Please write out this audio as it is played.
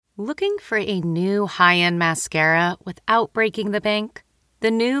Looking for a new high-end mascara without breaking the bank? The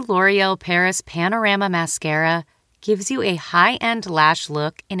new L'Oreal Paris Panorama Mascara gives you a high-end lash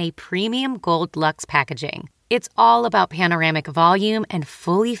look in a premium gold luxe packaging. It's all about panoramic volume and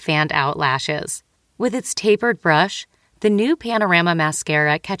fully fanned-out lashes. With its tapered brush, the new Panorama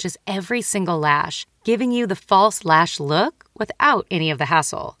Mascara catches every single lash, giving you the false lash look without any of the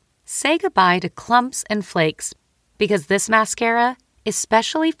hassle. Say goodbye to clumps and flakes, because this mascara is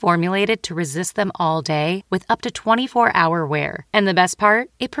specially formulated to resist them all day with up to 24-hour wear. And the best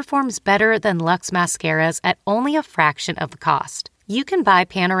part? It performs better than Luxe mascaras at only a fraction of the cost. You can buy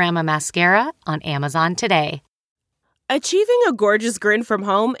Panorama Mascara on Amazon today. Achieving a gorgeous grin from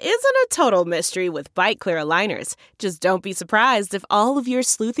home isn't a total mystery with Byte Clear aligners. Just don't be surprised if all of your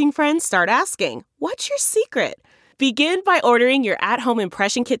sleuthing friends start asking, "What's your secret?" Begin by ordering your at-home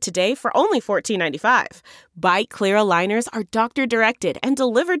impression kit today for only $14.95. Byte Clear aligners are doctor-directed and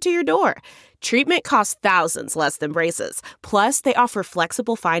delivered to your door. Treatment costs thousands less than braces. Plus, they offer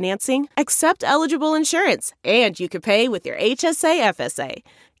flexible financing, accept eligible insurance, and you can pay with your HSA FSA.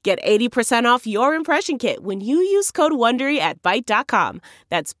 Get 80% off your impression kit when you use code WONDERY at Byte.com.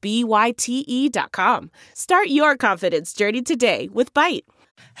 That's BYTE.com. Start your confidence journey today with Byte.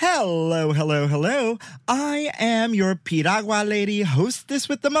 Hello, hello, hello. I am your Piragua lady, hostess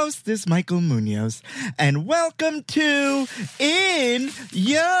with the mostest, Michael Munoz. And welcome to In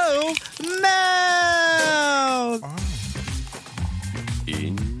Yo Mouth.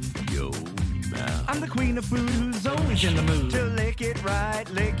 In Yo Mouth. I'm the queen of food who's always in the mood to lick it right,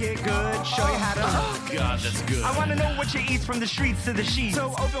 lick it good, show you how to. Oh, God, that's good. I want to know what you eat from the streets to the sheets.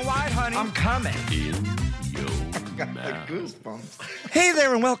 So open wide, honey. I'm coming. In Yo Got the Mouth. goosebumps. Hey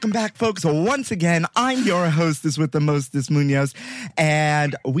there and welcome back, folks. Once again, I'm your hostess with the mostest, Munoz,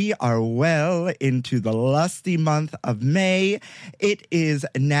 and we are well into the lusty month of May. It is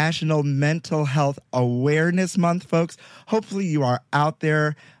National Mental Health Awareness Month, folks. Hopefully you are out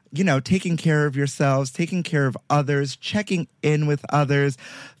there, you know, taking care of yourselves, taking care of others, checking in with others.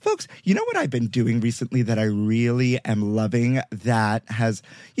 Folks, you know what I've been doing recently that I really am loving that has,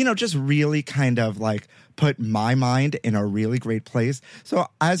 you know, just really kind of like put my mind in a really great place. So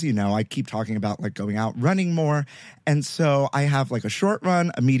as you know, I keep talking about like going out running more. And so I have like a short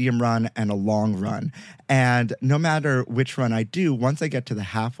run, a medium run, and a long run. And no matter which run I do, once I get to the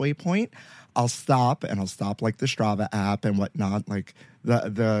halfway point, I'll stop like the Strava app and whatnot, like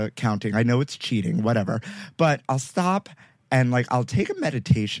the counting. I know it's cheating, whatever, but I'll stop and like I'll take a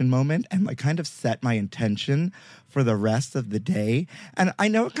meditation moment and like kind of set my intention for the rest of the day. And I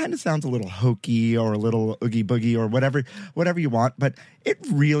know it kind of sounds a little hokey or a little oogie boogie or whatever you want, but it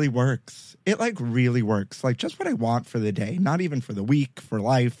really works. It like really works. Like just what I want for the day, not even for the week, for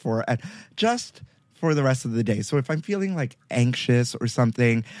life, for just for the rest of the day. So if I'm feeling like anxious or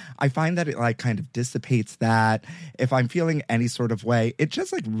something, I find that it like kind of dissipates that. If I'm feeling any sort of way, it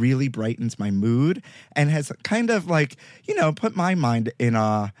just like really brightens my mood and has kind of like, you know, put my mind in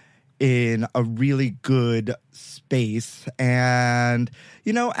a really good space. And,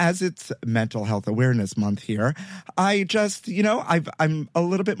 you know, as it's Mental Health Awareness Month here, I just, you know, I'm a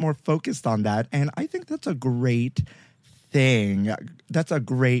little bit more focused on that. And I think that's a great thing. That's a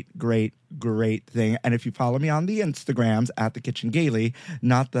great thing. And if you follow me on the Instagrams at The Kitchen Gaily,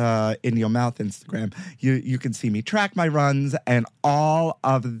 not the In Your Mouth Instagram, you can see me track my runs and all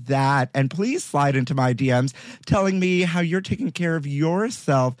of that. And please slide into my DMs telling me how you're taking care of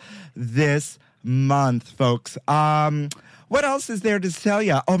yourself this month, folks. What else is there to tell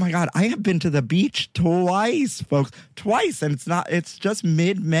you? Oh my God, I have been to the beach twice, folks. Twice, and it's just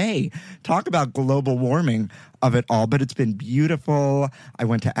mid-May. Talk about global warming of it all, but it's been beautiful. I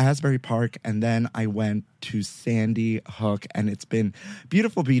went to Asbury Park, and then I went to Sandy Hook, and it's been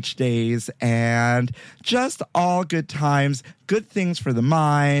beautiful beach days, and just all good times, good things for the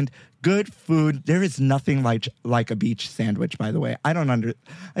mind, good food. There is nothing like a beach sandwich, by the way. I don't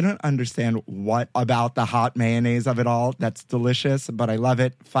understand what about the hot mayonnaise of it all. That's delicious, but I love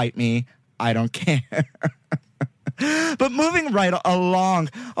it. Fight me. I don't care. But moving right along,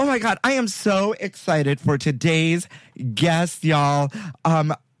 oh my God, I am so excited for today's guest, y'all.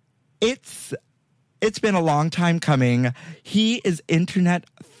 It's been a long time coming. He is internet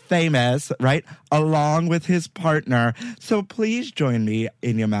famous, right? Along with his partner. So please join me,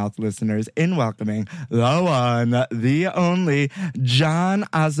 In Your Mouth listeners, in welcoming the one, the only, John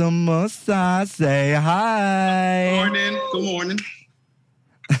Azumosa. Say hi. Good morning.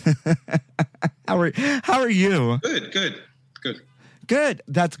 How are you? Good.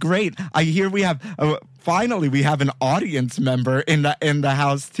 That's great. I hear we have finally we have an audience member in the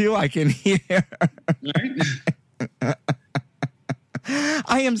house too. I can hear. Right.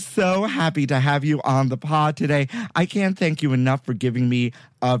 I am so happy to have you on the pod today. I can't thank you enough for giving me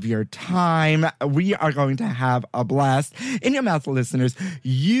of your time. We are going to have a blast. In Your Mouth, listeners,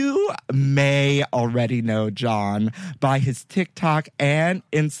 you may already know John by his TikTok and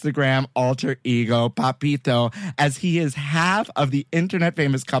Instagram alter ego, Papito, as he is half of the internet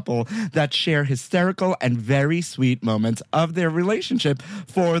famous couple that share hysterical and very sweet moments of their relationship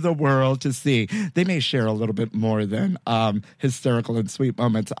for the world to see. They may share a little bit more than hysterical and sweet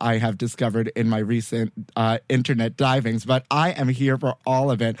moments I have discovered in my recent internet divings, but I am here for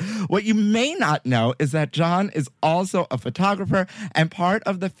all of it. What you may not know is that John is also a photographer and part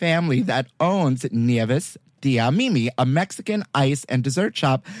of the family that owns Nieves Tia Mimi, a Mexican ice and dessert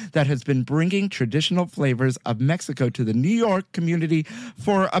shop that has been bringing traditional flavors of Mexico to the New York community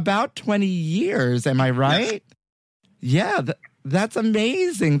for about 20 years. Am I right? Yes. Yeah, that's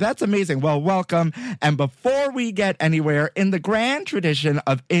amazing. That's amazing. Well, welcome. And before we get anywhere, in the grand tradition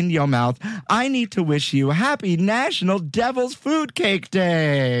of In Your Mouth, I need to wish you happy National Devil's Food Cake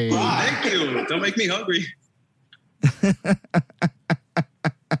Day. Wow, thank you. Don't make me hungry.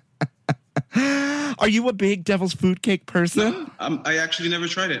 Are you a big Devil's Food Cake person? No, I actually never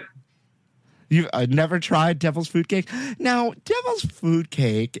tried it. You've never tried Devil's Food Cake? Now, Devil's Food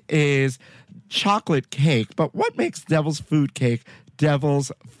Cake is chocolate cake, but what makes Devil's Food Cake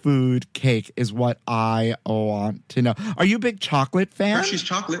Devil's Food Cake is what I want to know. Are you a big chocolate fan? Hershey's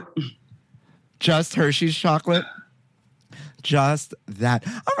chocolate. Just Hershey's chocolate? Just that.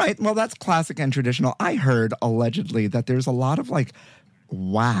 All right, well, that's classic and traditional. I heard, allegedly, that there's a lot of, like,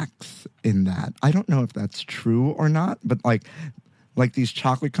 wax in that. I don't know if that's true or not, but, like these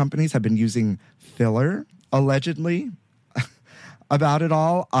chocolate companies have been using filler, allegedly, about it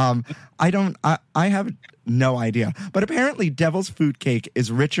all. I have no idea. But apparently Devil's Food Cake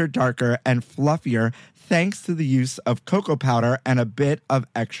is richer, darker, and fluffier thanks to the use of cocoa powder and a bit of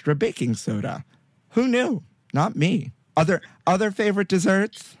extra baking soda. Who knew? Not me. Other favorite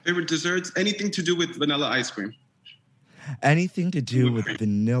desserts? Favorite desserts? Anything to do with vanilla ice cream. Anything to do with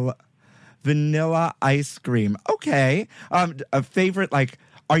vanilla ice cream. Okay. A favorite, like,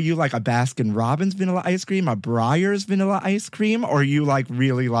 are you like a Baskin Robbins vanilla ice cream, a Breyers vanilla ice cream, or are you like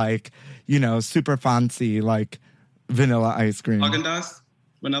really like, you know, super fancy like vanilla ice cream? Haagen-Dazs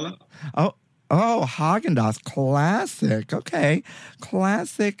vanilla. Oh, Haagen-Dazs, classic. Okay,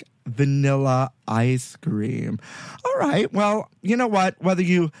 classic vanilla ice cream. All right. Well, you know what? Whether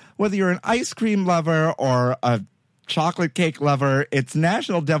you're an ice cream lover or a chocolate cake lover, it's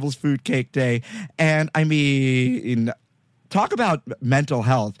National Devil's Food Cake Day, and I mean, talk about mental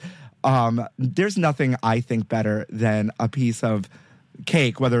health. There's nothing I think better than a piece of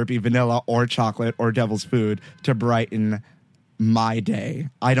cake, whether it be vanilla or chocolate or devil's food, to brighten my day.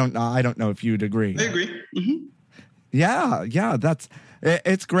 I don't know if you'd agree. I agree. Mm-hmm. Yeah,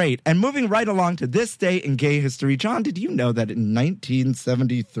 it's great. And moving right along to this day in gay history, John, did you know that in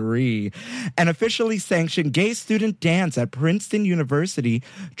 1973, an officially sanctioned gay student dance at Princeton University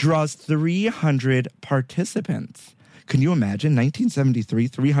draws 300 participants? Can you imagine 1973,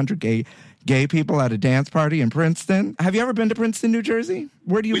 300 gay people at a dance party in Princeton? Have you ever been to Princeton, New Jersey?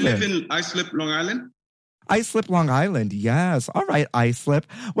 Where do you live? We live in Islip, Long Island. Islip, Long Island, yes. All right, Islip.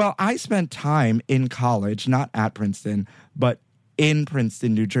 Well, I spent time in college, not at Princeton, but in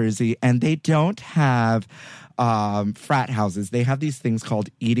Princeton, New Jersey, and they don't have frat houses. They have these things called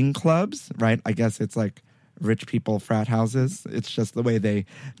eating clubs, right? I guess it's like rich people frat houses. It's just the way they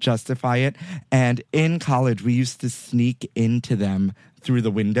justify it. And in college, we used to sneak into them through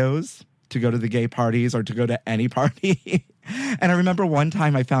the windows to go to the gay parties or to go to any party. And I remember one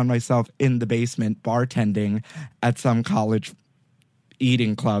time I found myself in the basement bartending at some college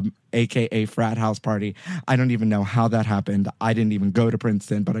eating club, aka frat house party. I don't even know how that happened. I didn't even go to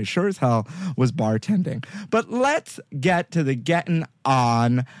Princeton, but I sure as hell was bartending. But let's get to the getting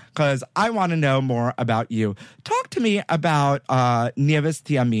on, because I want to know more about you. Talk to me about Nieves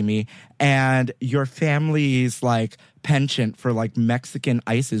Tia Mimi and your family's like penchant for like Mexican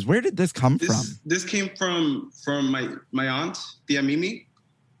ices. Where did this come from? This came from my aunt, Tia Mimi.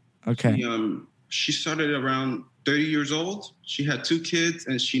 Okay. She started around 30 years old. She had 2 kids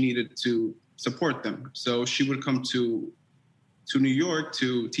and she needed to support them. So she would come to New York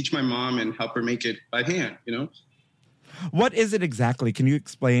to teach my mom and help her make it by hand, you know? What is it exactly? Can you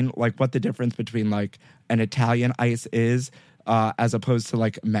explain like what the difference between like an Italian ice is as opposed to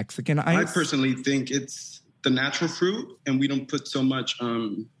like Mexican ice? I personally think it's the natural fruit and we don't put so much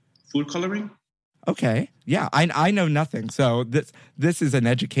food coloring. Okay. Yeah, I know nothing. So this is an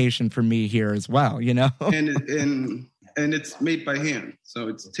education for me here as well, you know? and it's made by hand. So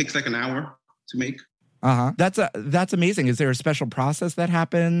it takes like an hour to make. That's amazing. Is there a special process that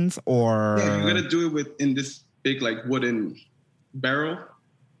happens, or? Yeah, you gotta do it in this big like wooden barrel,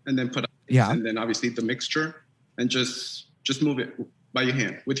 and then put and then obviously the mixture, and just move it by your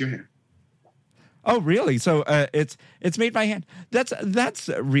hand with your hand. Oh, really? So it's made by hand. That's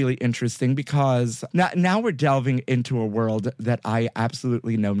really interesting because now we're delving into a world that I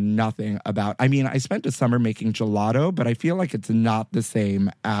absolutely know nothing about. I mean, I spent a summer making gelato, but I feel like it's not the same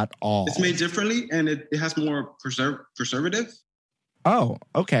at all. It's made differently, and it has more preservative. Oh,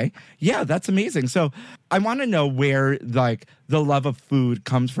 okay. Yeah, that's amazing. So I want to know where like the love of food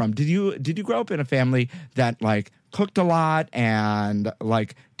comes from. Did you grow up in a family that like cooked a lot, and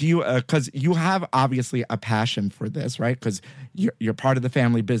like do you because you have obviously a passion for this, right? Because you're part of the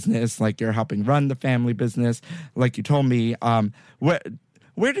family business, like you're helping run the family business, like you told me.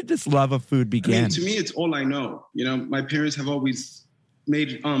 Where did this love of food begin? I mean, to me, it's all I know. You know, my parents have always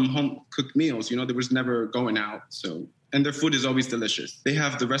made home cooked meals. You know, there was never going out, so. And their food is always delicious. They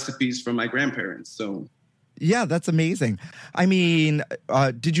have the recipes from my grandparents, so. Yeah, that's amazing. I mean,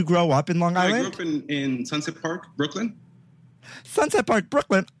 did you grow up in Long Island? I grew up in Sunset Park, Brooklyn. Sunset Park,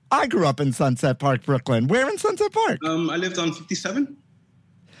 Brooklyn? I grew up in Sunset Park, Brooklyn. Where in Sunset Park? I lived on 57.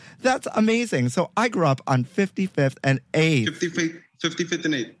 That's amazing. So I grew up on 55th and 8th. 55th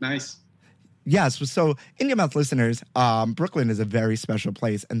and 8th. Nice. Yes. So, India Mouth listeners, Brooklyn is a very special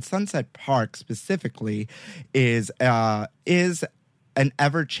place, and Sunset Park specifically is an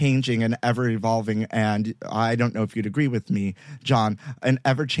ever-changing and ever-evolving, and I don't know if you'd agree with me, John, an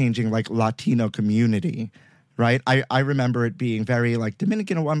ever-changing like Latino community. Right? I remember it being very like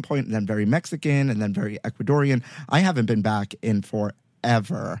Dominican at one point, and then very Mexican, and then very Ecuadorian. I haven't been back in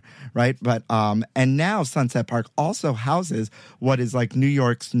forever, right? But and now Sunset Park also houses what is like New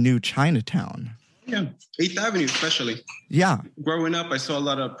York's new Chinatown. Yeah, 8th Avenue especially. Yeah. Growing up, I saw a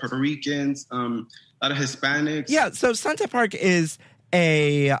lot of Puerto Ricans, a lot of Hispanics. Yeah, so Sunset Park is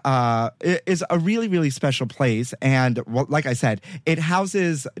a really, really special place. And like I said, it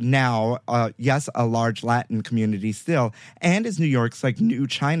houses now, yes, a large Latin community still, and is New York's like new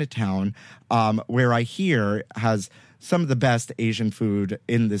Chinatown, where I hear has some of the best Asian food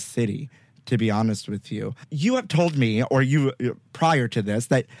in the city, to be honest with you. You have told me, or you prior to this,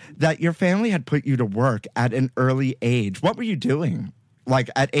 that your family had put you to work at an early age. What were you doing? Like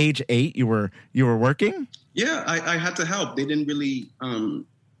at age 8, you were working? Yeah, I had to help. They didn't really,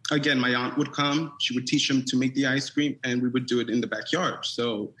 again, my aunt would come. She would teach them to make the ice cream, and we would do it in the backyard.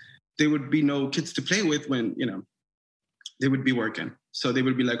 So there would be no kids to play with when, you know, they would be working. So they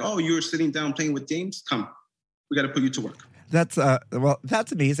would be like, oh, you're sitting down playing with games? Come. We got to put you to work. That's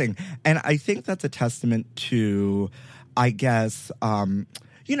that's amazing. And I think that's a testament to, I guess,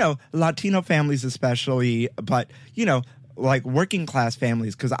 you know, Latino families especially, but, you know, like working class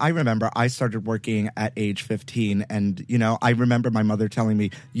families. Because I remember I started working at age 15, and, you know, I remember my mother telling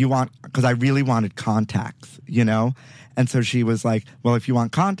me, because I really wanted contacts, you know? And so she was like, well, if you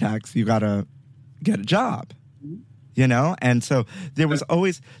want contacts, you got to get a job, you know? And so there was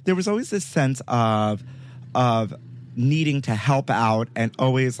always this sense of needing to help out, and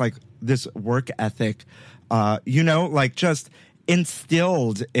always like this work ethic, you know, like just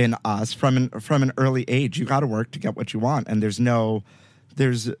instilled in us from an early age. You got to work to get what you want, and there's no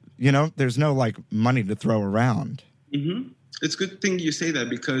like money to throw around. Mm-hmm. It's a good thing you say that,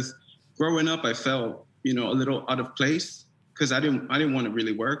 because growing up, I felt, you know, a little out of place because I didn't want to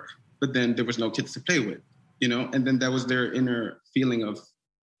really work, but then there was no kids to play with, you know, and then that was their inner feeling of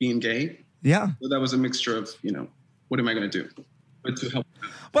being gay. Yeah. So that was a mixture of, you know, what am I going to do? But to help.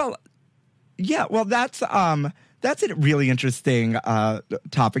 Well, yeah. Well, that's a really interesting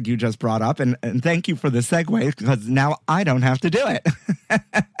topic you just brought up, and thank you for the segue, because now I don't have to do it.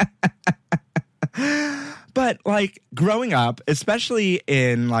 But like growing up, especially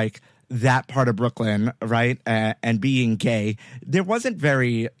in like that part of Brooklyn, right, and being gay, there wasn't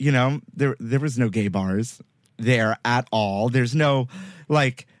very, you know, there was no gay bars there at all. There's no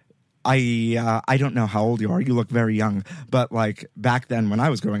like. I don't know how old you are. You look very young. But like back then when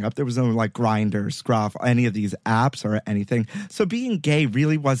I was growing up, there was no like Grindr, Scruff, any of these apps or anything. So being gay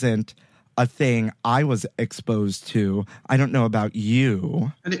really wasn't a thing I was exposed to. I don't know about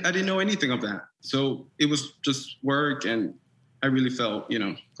you. I didn't know anything of that. So it was just work, and I really felt, you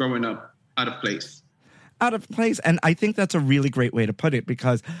know, growing up out of place. Out of place. And I think that's a really great way to put it,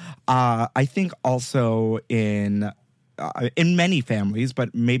 because I think also in many families,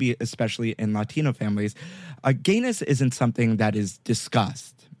 but maybe especially in Latino families, gayness isn't something that is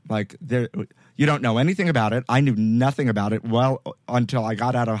discussed. Like You don't know anything about it. I knew nothing about it until I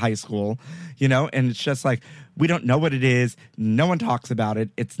got out of high school, and it's just like, we don't know what it is. No one talks about it.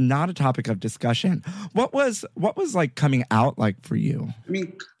 It's not a topic of discussion. What was like coming out like for you? I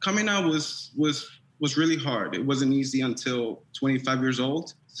mean, coming out was really hard. It wasn't easy until 25 years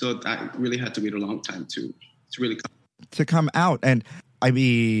old. So I really had to wait a long time to really come out. And I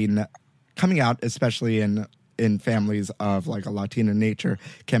mean, coming out, especially in families of like a Latino nature,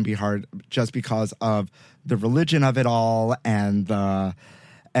 can be hard just because of the religion of it all and the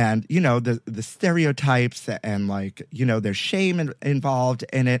stereotypes and like, there's shame involved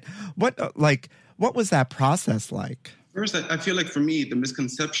in it. What was that process like? First, I feel like for me, the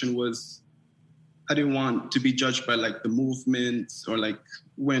misconception was I didn't want to be judged by like the movements or like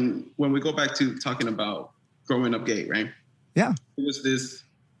when we go back to talking about growing up gay, right? Yeah. It was this,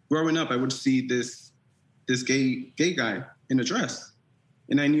 growing up, I would see this gay guy in a dress.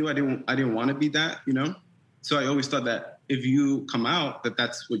 And I knew I didn't want to be that, So I always thought that if you come out,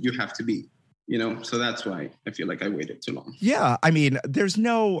 that's what you have to be, So that's why I feel like I waited too long. Yeah. I mean, there's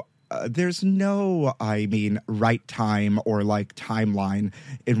no, right time or like timeline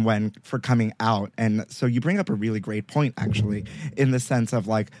for coming out. And so you bring up a really great point, actually, in the sense of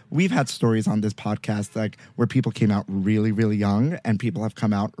like, we've had stories on this podcast, like where people came out really, really young and people have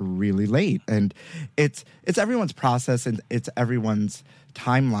come out really late. And it's everyone's process and it's everyone's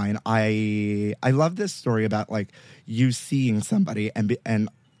timeline. I love this story about like you seeing somebody and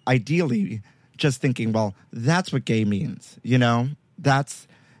ideally just thinking, well, that's what gay means,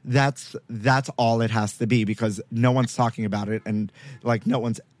 that's all it has to be, because no one's talking about it, and like no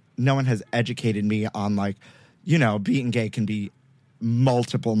one has educated me on like, being gay can be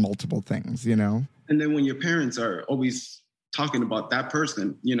multiple things, And then when your parents are always talking about that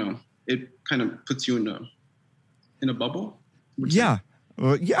person, it kind of puts you in a bubble. Yeah.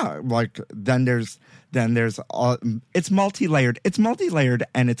 Well, yeah, like then there's all, it's multi-layered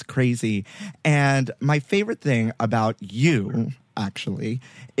and it's crazy. And my favorite thing about you actually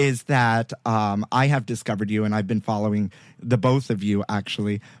is that I have discovered you, and I've been following the both of you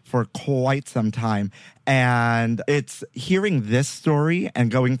actually for quite some time. And it's hearing this story and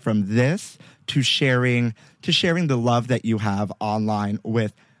going from this to sharing the love that you have online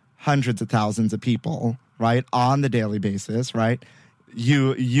with hundreds of thousands of people, right, on the daily basis, right?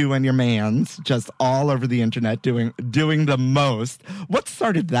 You and your mans just all over the internet doing the most. What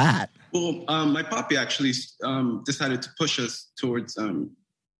started that? Well, my papi actually decided to push us towards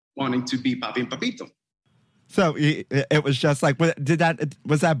wanting to be papi and papito. So it was just like, was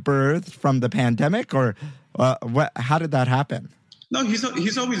that birthed from the pandemic, or how did that happen? No,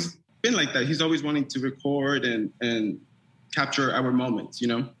 he's always been like that. He's always wanting to record and capture our moments,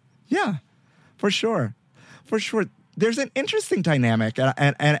 Yeah, for sure. There's an interesting dynamic,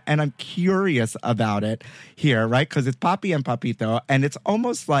 and I'm curious about it here, right? Because it's Papi and Papito, and it's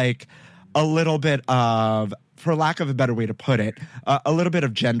almost like a little bit of, for lack of a better way to put it, a little bit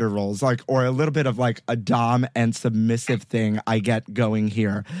of gender roles, like, or a little bit of like a dom and submissive thing I get going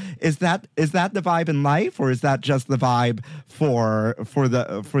here. Is that the vibe in life, or is that just the vibe for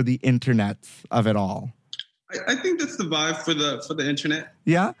the internet of it all? I think that's the vibe for the internet.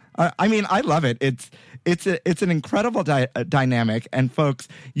 Yeah, I mean, I love it. It's an incredible dynamic, and folks,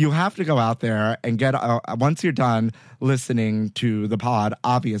 you have to go out there and get once you're done listening to the pod,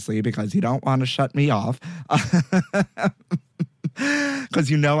 obviously, because you don't want to shut me off, because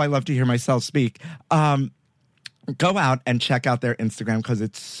I love to hear myself speak. Go out and check out their Instagram because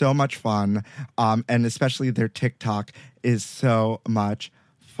it's so much fun, and especially their TikTok is so much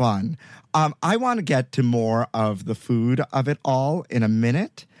fun. I want to get to more of the food of it all in a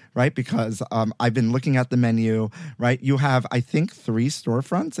minute, right? Because I've been looking at the menu, right? You have, I think, 3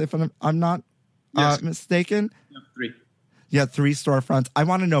 storefronts, if I'm not mistaken. Yeah, 3. Yeah, 3 storefronts. I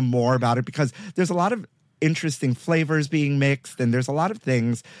want to know more about it because there's a lot of interesting flavors being mixed, and there's a lot of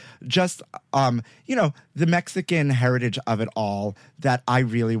things, just the Mexican heritage of it all that I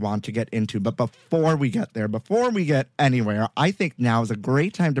really want to get into. But before we get there, before we get anywhere, I think now is a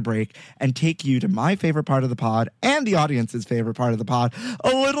great time to break and take you to my favorite part of the pod and the audience's favorite part of the pod, a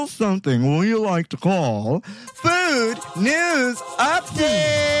little something we like to call Food News Updates.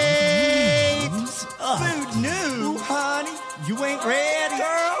 Food news, honey, you ain't ready,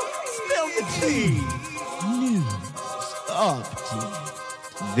 girl. Spill the tea.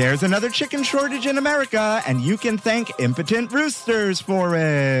 There's another chicken shortage in America, and you can thank impotent roosters for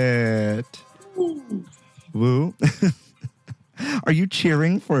it. Woo. Are you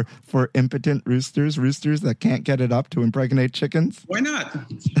cheering for impotent roosters that can't get it up to impregnate chickens? Why not?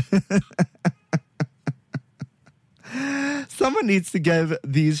 someone needs to give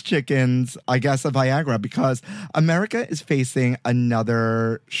these chickens, I guess, a Viagra because America is facing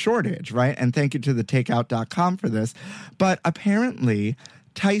another shortage, right? And thank you to the takeout.com for this. But apparently,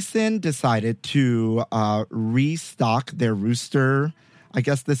 Tyson decided to restock their rooster. I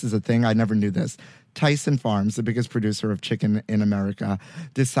guess this is a thing. I never knew this. Tyson Farms, the biggest producer of chicken in America,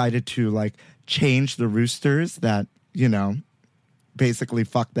 decided to like change the roosters that, you know, basically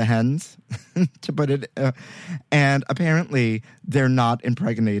fuck the hens, to put it. And apparently they're not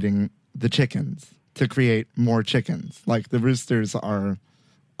impregnating the chickens to create more chickens. Like the roosters are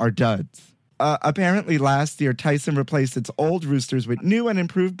duds. Apparently last year, Tyson replaced its old roosters with new and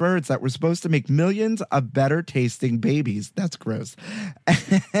improved birds that were supposed to make millions of better tasting babies. That's gross.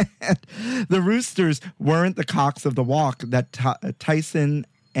 And the roosters weren't the cocks of the walk that Tyson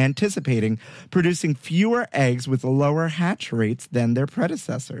anticipating, producing fewer eggs with lower hatch rates than their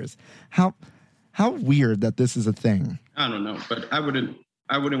predecessors. How weird that this is a thing. I don't know, but I wouldn't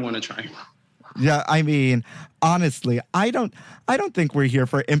want to try. Yeah, I mean, honestly, I don't think we're here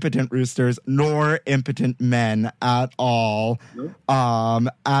for impotent roosters nor impotent men at all. Nope.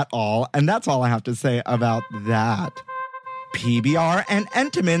 At all. And that's all I have to say about that. PBR and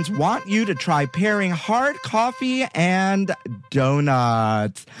Entenmann's want you to try pairing hard coffee and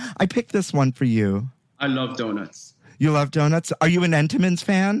donuts. I picked this one for you. I love donuts. You love donuts? Are you an Entenmann's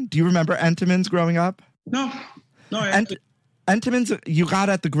fan? Do you remember Entenmann's growing up? No. Entenmann's you got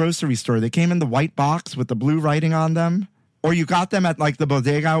at the grocery store. They came in the white box with the blue writing on them. Or you got them at like the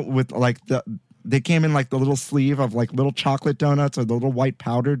bodega with like they came in like the little sleeve of like little chocolate donuts or the little white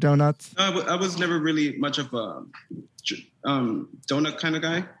powdered donuts. I was never really much of a donut kind of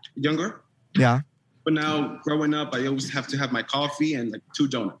guy, younger. Yeah. But now growing up, I always have to have my coffee and like 2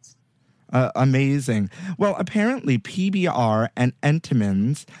 donuts. Amazing. Well, apparently PBR and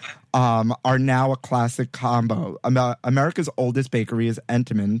Entenmann's are now a classic combo. America's oldest bakery is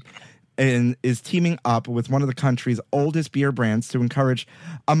Entenmann and is teaming up with one of the country's oldest beer brands to encourage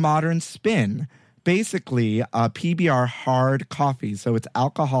a modern spin. Basically, PBR hard coffee, so it's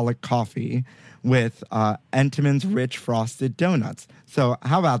alcoholic coffee with Entenmann's rich frosted donuts. So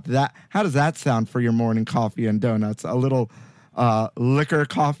how about that? How does that sound for your morning coffee and donuts? A little liquor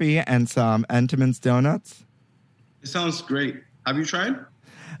coffee and some Entenmann's donuts? It sounds great. Have you tried?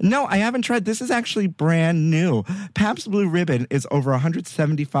 No, I haven't tried. This is actually brand new. Pabst Blue Ribbon is over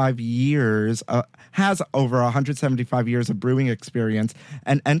 175 years, has over 175 years of brewing experience,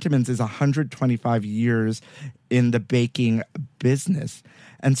 and Entenmann's is 125 years in the baking business.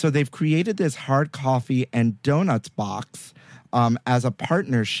 And so they've created this hard coffee and donuts box as a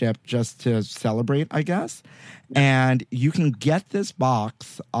partnership just to celebrate, I guess. And you can get this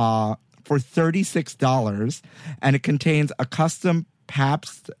box for $36, and it contains a custom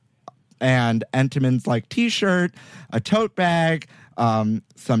Pabst and Entenmann's like t-shirt, a tote bag,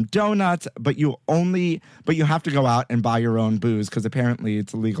 some donuts, but you have to go out and buy your own booze because apparently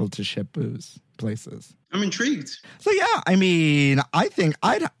it's illegal to ship booze places. I'm intrigued. So yeah, I mean, I think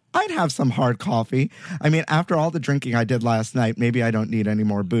I'd have some hard coffee. I mean, after all the drinking I did last night, maybe I don't need any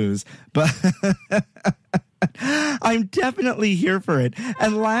more booze, but I'm definitely here for it.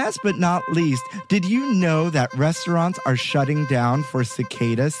 And last but not least, did you know that restaurants are shutting down for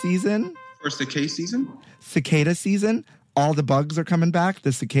cicada season? For cicada season? Cicada season. All the bugs are coming back,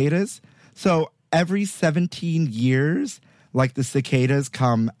 the cicadas. So every 17 years, like the cicadas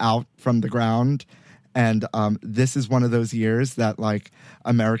come out from the ground. And this is one of those years that like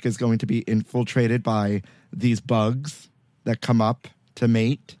America is going to be infiltrated by these bugs that come up to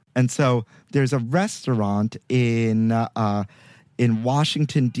mate. And so there's a restaurant in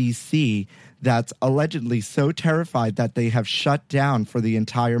Washington, D.C. that's allegedly so terrified that they have shut down for the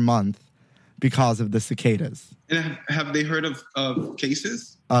entire month because of the cicadas. And have they heard of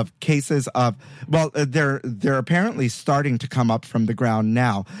cases? Of cases of, well, they're apparently starting to come up from the ground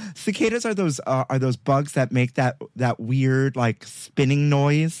now. Cicadas are those bugs that make that weird like spinning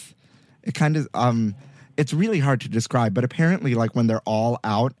noise. It kind of it's really hard to describe, but apparently like when they're all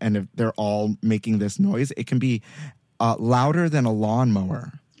out and if they're all making this noise, it can be louder than a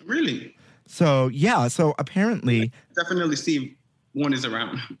lawnmower. Really? So yeah, so apparently I definitely see one is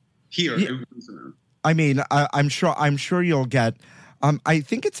around here. Yeah. Everyone's around. I mean, I'm sure you'll get. I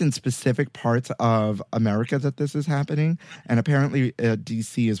think it's in specific parts of America that this is happening, and apparently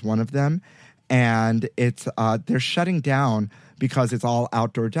DC is one of them. And it's they're shutting down because it's all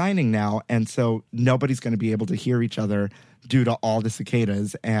outdoor dining now, and so nobody's going to be able to hear each other due to all the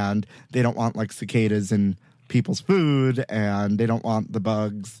cicadas, and they don't want like cicadas in people's food, and they don't want the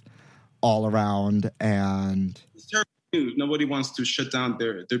bugs all around. And It's terrible. news. Nobody wants to shut down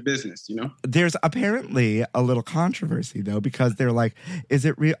their business, you know? There's apparently a little controversy, though, because they're like,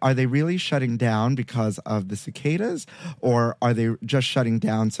 are they really shutting down because of the cicadas? Or are they just shutting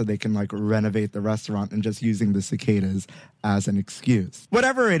down so they can, like, renovate the restaurant and just using the cicadas as an excuse?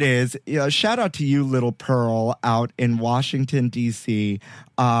 Whatever it is, shout out to you, Little Pearl, out in Washington, D.C.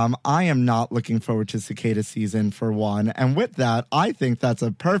 I am not looking forward to cicada season, for one. And with that, I think that's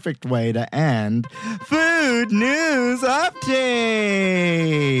a perfect way to end Food News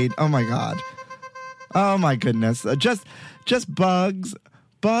Update. Oh, my God. Oh, my goodness. Just bugs,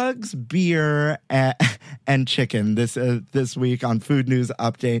 beer, and chicken this week on Food News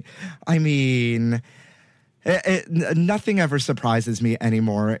Update. I mean, nothing ever surprises me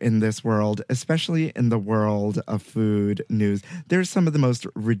anymore in this world, especially in the world of food news. There's some of the most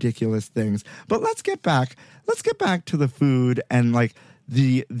ridiculous things. But let's get back to the food and like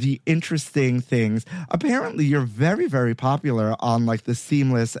the interesting things. Apparently, you're very, very popular on like the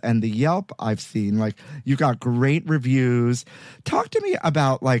Seamless and the Yelp I've seen. Like, you got great reviews. Talk to me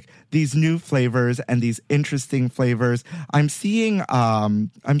about like these new flavors and these interesting flavors. I'm seeing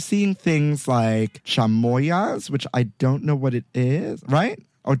things like chamoyas, which I don't know what it is, right?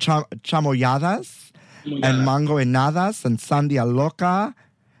 Or chamoyadas and mango enadas and sandia loca.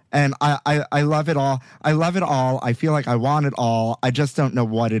 And I love it all. I love it all. I feel like I want it all. I just don't know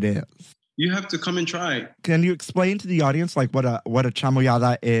what it is. You have to come and try. Can you explain to the audience like what a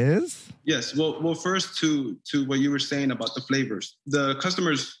chamoyada is? Yes. Well, first to what you were saying about the flavors. The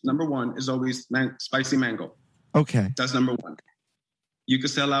customer's number one is always spicy mango. Okay. That's number one. You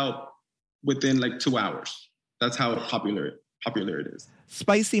could sell out within like 2 hours. That's how popular it is.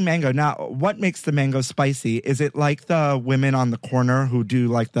 Spicy mango. Now, what makes the mango spicy? Is it like the women on the corner who do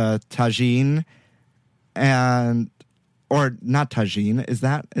like the tagine or not tagine? Is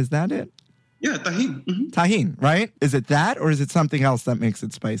that it? Yeah, tajin. Mm-hmm. Tajin, right? Is it that or is it something else that makes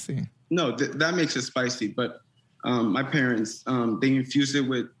it spicy? No, that makes it spicy. But my parents, they infuse it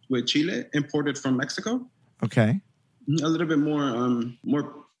with chile imported from Mexico. Okay. A little bit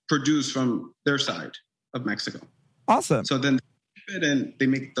more produced from their side of Mexico. Awesome. So then and they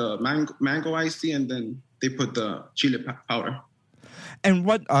make the mango iced tea, and then they put the chile powder. And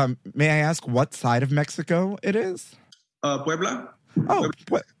what may I ask what side of Mexico it is? Puebla. Oh,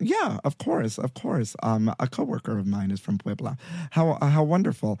 yeah, of course. A coworker of mine is from Puebla. How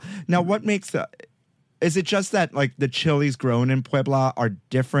wonderful. Now, what makes is it just that like the chilies grown in Puebla are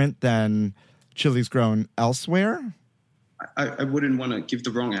different than chilies grown elsewhere? I wouldn't want to give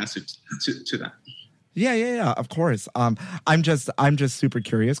the wrong answer to that. Yeah, of course. I'm just super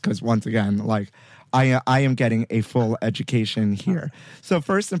curious because once again, like I am getting a full education here. So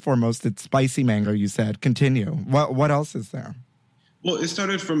first and foremost, it's spicy mango, you said. Continue. What else is there? Well, it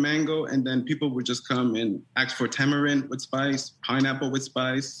started from mango, and then people would just come and ask for tamarind with spice, pineapple with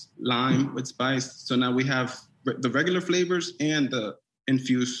spice, lime with spice. So now we have the regular flavors and the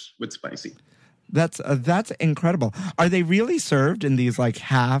infused with spicy. That's incredible. Are they really served in these like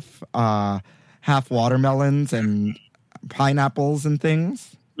half watermelons and pineapples and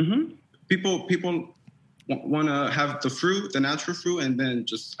things? Mm-hmm. People want to have the fruit, the natural fruit, and then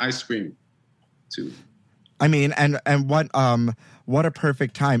just ice cream too. I mean, and what a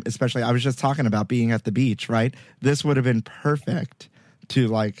perfect time, especially I was just talking about being at the beach, right? This would have been perfect to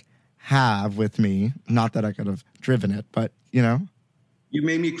like have with me. Not that I could have driven it, but you know. You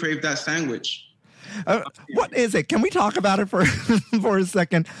made me crave that sandwich. What is it? Can we talk about it for a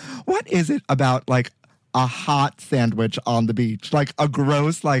second? What is it about like a hot sandwich on the beach? Like a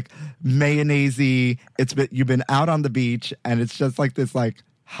gross, like mayonnaise-y, you've been out on the beach and it's just like this like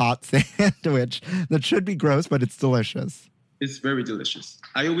hot sandwich that should be gross, but it's delicious. It's very delicious.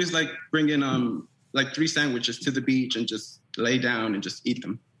 I always like bringing like 3 sandwiches to the beach and just lay down and just eat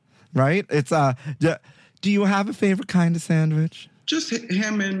them. Right? It's do you have a favorite kind of sandwich? Just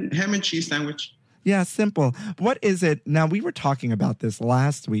ham and cheese sandwich. Yeah, simple. What is it? Now, we were talking about this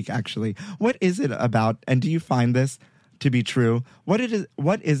last week, actually. What is it about, and do you find this to be true? What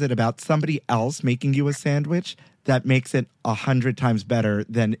is it about somebody else making you a sandwich that makes it 100 times better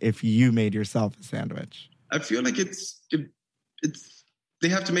than if you made yourself a sandwich? I feel like it's they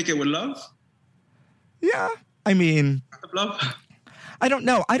have to make it with love. Yeah, I mean, love. I don't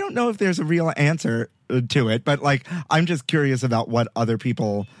know. I don't know if there's a real answer to it, but like I'm just curious about what other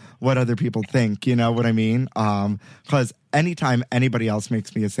people think, you know what I mean? Because anytime anybody else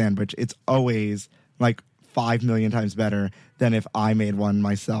makes me a sandwich, it's always like 5 million times better than if I made one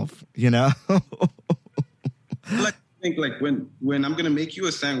myself, you know? I think like when I'm going to make you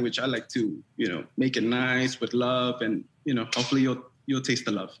a sandwich, I like to, make it nice with love and, hopefully you'll taste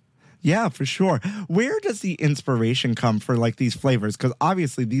the love. Yeah, for sure. Where does the inspiration come for like these flavors? Because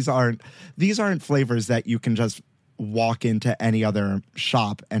obviously these aren't flavors that you can just walk into any other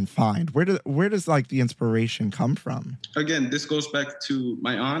shop and find. Where does like the inspiration come from? Again, this goes back to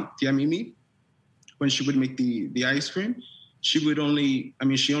my aunt, Tia Mimi, when she would make the ice cream. She only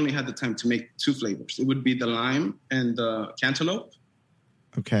had the time to make 2 flavors. It would be the lime and the cantaloupe.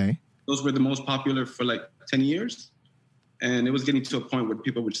 Okay. Those were the most popular for like 10 years. And it was getting to a point where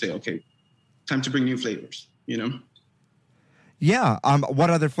people would say, okay, time to bring new flavors, you know? Yeah. What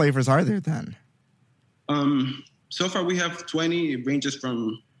other flavors are there then? So far we have 20. It ranges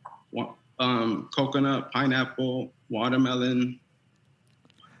from coconut, pineapple, watermelon.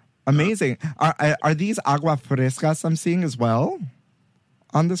 Amazing. Are these agua frescas I'm seeing as well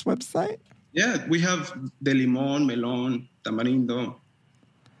on this website? Yeah, we have de limon, melon, tamarindo.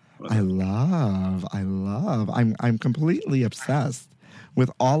 I'm completely obsessed with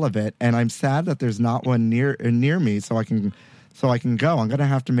all of it, and I'm sad that there's not one near me so I can go. I'm gonna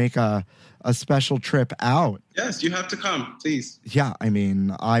have to make a special trip out. Yes, you have to come, please. Yeah, I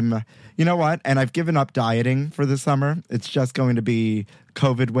mean, you know what? And I've given up dieting for the summer. It's just going to be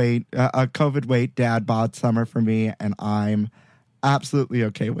COVID weight dad bod summer for me, and I'm absolutely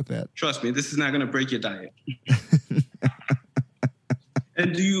okay with it. Trust me, this is not gonna break your diet.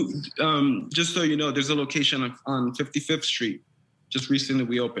 And do you, just so you know, there's a location on 55th Street. Just recently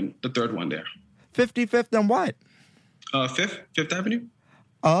we opened the 3rd one there. 55th and what? 5th Avenue.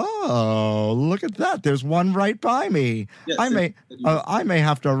 Oh, look at that. There's one right by me. Yes, I may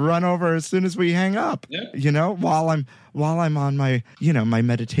have to run over as soon as we hang up, yeah. You know, while I'm on my, my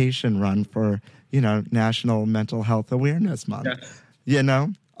meditation run for, National Mental Health Awareness Month. Yes. You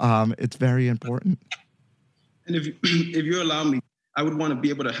know, it's very important. And if you allow me, I would want to be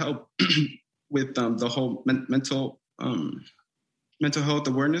able to help with the whole mental health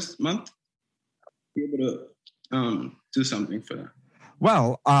awareness month. Be able to do something for that.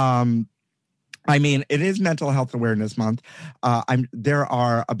 Well, I mean, it is Mental Health Awareness Month. There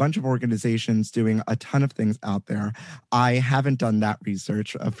are a bunch of organizations doing a ton of things out there. I haven't done that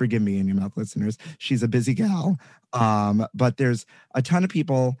research. Forgive me, In Your Mouth listeners. She's a busy gal. But there's a ton of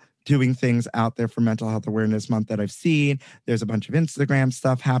people doing things out there for Mental Health Awareness Month that I've seen. There's a bunch of Instagram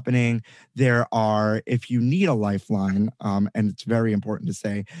stuff happening. There are, if you need a lifeline, and it's very important to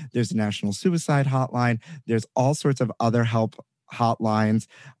say, there's a National Suicide Hotline. There's all sorts of other help hotlines.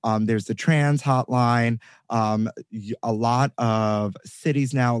 There's the trans hotline. A lot of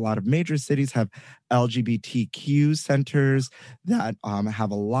cities now, a lot of major cities have LGBTQ centers that have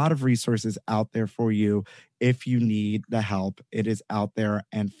a lot of resources out there for you. If you need the help, it is out there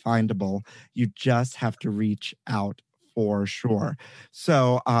and findable. You just have to reach out for sure.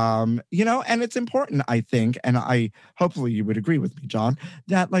 So, and it's important, I think, and hopefully you would agree with me, John,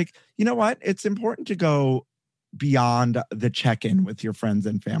 that it's important to go beyond the check-in with your friends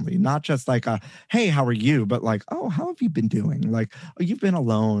and family, not just like hey, how are you? But like, oh, how have you been doing? Like, oh, you've been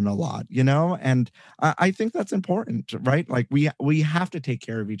alone a lot, and I think that's important, right? Like we have to take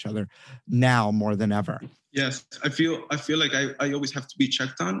care of each other now more than ever. Yes, I feel like I always have to be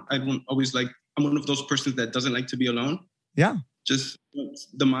checked on. I don't always I'm one of those persons that doesn't like to be alone. Yeah. Just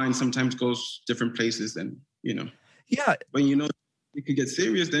the mind sometimes goes different places and, Yeah. When it could get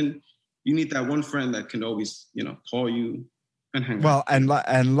serious, then you need that one friend that can always, call you and hang out. Well,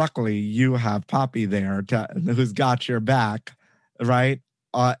 and luckily you have Poppy there who's got your back, right?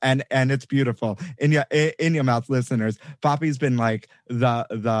 And it's beautiful. In your mouth, listeners, Poppy's been like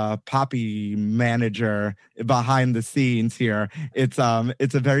the Poppy manager behind the scenes here. It's a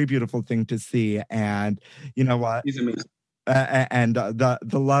very beautiful thing to see, and you know what? He's amazing. And the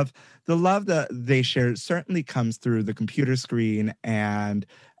love that they share certainly comes through the computer screen and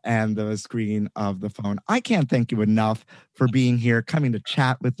the screen of the phone. I can't thank you enough for being here, coming to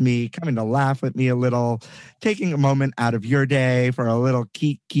chat with me, coming to laugh with me a little, taking a moment out of your day for a little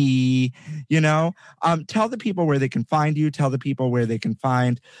kiki, Tell the people where they can find you. Tell the people where they can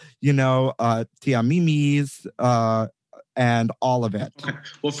find, Tia Mimi's, and all of it. Okay.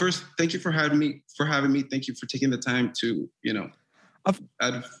 Well, first, thank you for having me. Thank you for taking the time to,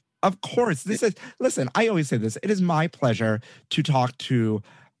 Of course. Listen, I always say this. It is my pleasure to talk to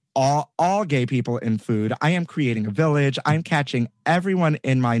all gay people in food. I am creating a village. I'm catching everyone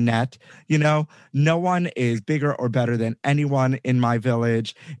in my net. No one is bigger or better than anyone in my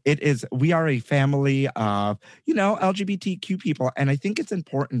village. We are a family of, LGBTQ people. And I think it's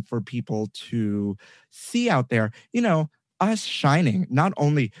important for people to see out there, us shining, not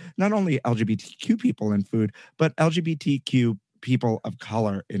only LGBTQ people in food, but LGBTQ people of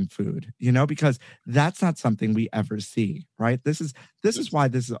color in food, you know, because that's not something we ever see, right? This is why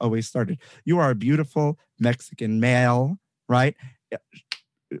this has always started. You are a beautiful Mexican male, right?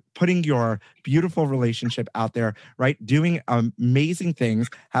 Putting your beautiful relationship out there, right? Doing amazing things,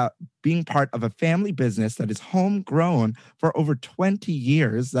 being part of a family business that is homegrown for over 20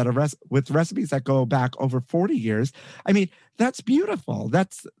 years, with recipes that go back over 40 years. I mean, that's beautiful.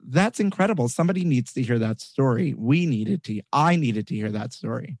 That's incredible. Somebody needs to hear that story. I needed to hear that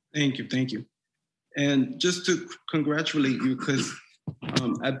story. Thank you. And just to congratulate you, because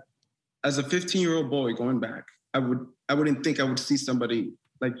as a 15-year-old boy going back, I wouldn't think I would see somebody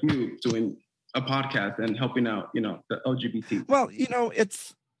like you doing a podcast and helping out, you know, the LGBT. Well, you know,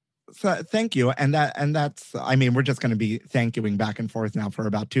 thank you. And that's, I mean, we're just going to be thank youing back and forth now for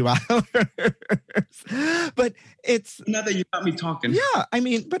about 2 hours. But it's not that you got me talking. Yeah. I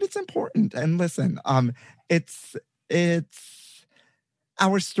mean, but it's important. And listen, it's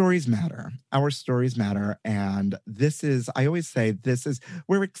our stories matter. Our stories matter. And I always say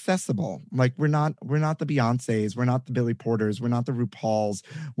we're accessible. Like we're not the Beyoncés. We're not the Billy Porters. We're not the RuPauls,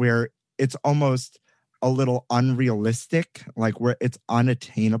 where it's almost a little unrealistic, like where it's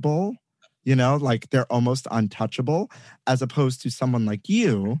unattainable, you know, like they're almost untouchable, as opposed to someone like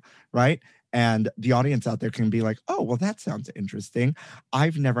you, right? And the audience out there can be like, oh, well, that sounds interesting.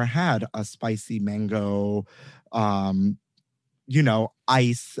 I've never had a spicy mango,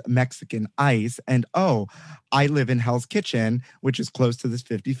 Mexican ice. And, oh, I live in Hell's Kitchen, which is close to this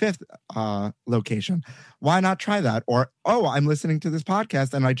 55th location. Why not try that? Or, oh, I'm listening to this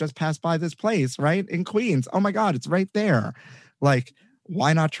podcast and I just passed by this place, right? In Queens. Oh my God, it's right there. Like,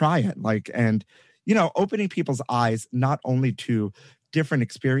 why not try it? Like, and, you know, opening people's eyes, not only to different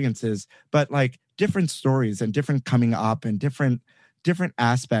experiences, but like different stories and different coming up and different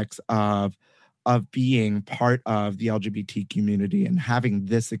aspects of being part of the LGBT community and having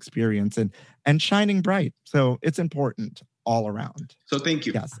this experience and shining bright. So it's important all around. So thank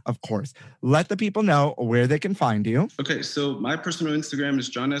you. Yes, of course. Let the people know where they can find you. Okay, so my personal Instagram is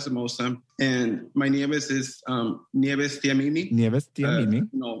John Azamosa, and my Nieves is Nieves Tiamimi. Nieves Tiamimi.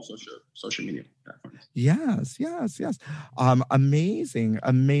 No social media platforms. Yes. Amazing.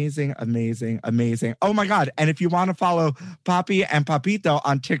 Oh my God. And if you want to follow Papi and Papito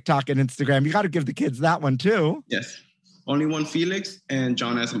on TikTok and Instagram, you got to give the kids that one too. Yes. Only one Felix and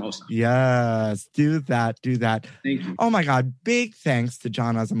John Azamosa. Yes, do that. Thank you. Oh my God, big thanks to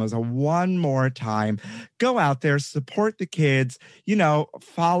John Azamosa one more time. Go out there, support the kids, you know,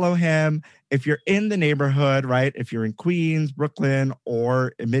 follow him. If you're in the neighborhood, right? If you're in Queens, Brooklyn,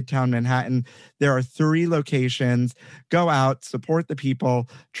 or in Midtown Manhattan, there are 3 locations. Go out, support the people,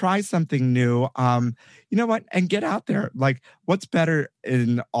 try something new. You know what? And get out there. Like, what's better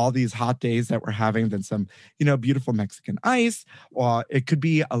in all these hot days that we're having than some, you know, beautiful Mexican ice? Or it could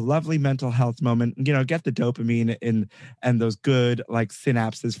be a lovely mental health moment. You know, get the dopamine in and those good like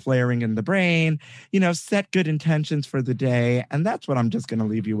synapses flaring in the brain. You know, set good intentions for the day. And that's what I'm just going to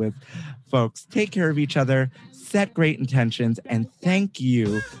leave you with, folks. Take care of each other, set great intentions, and thank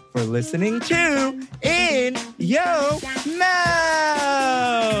you for listening to In Yo Mouth.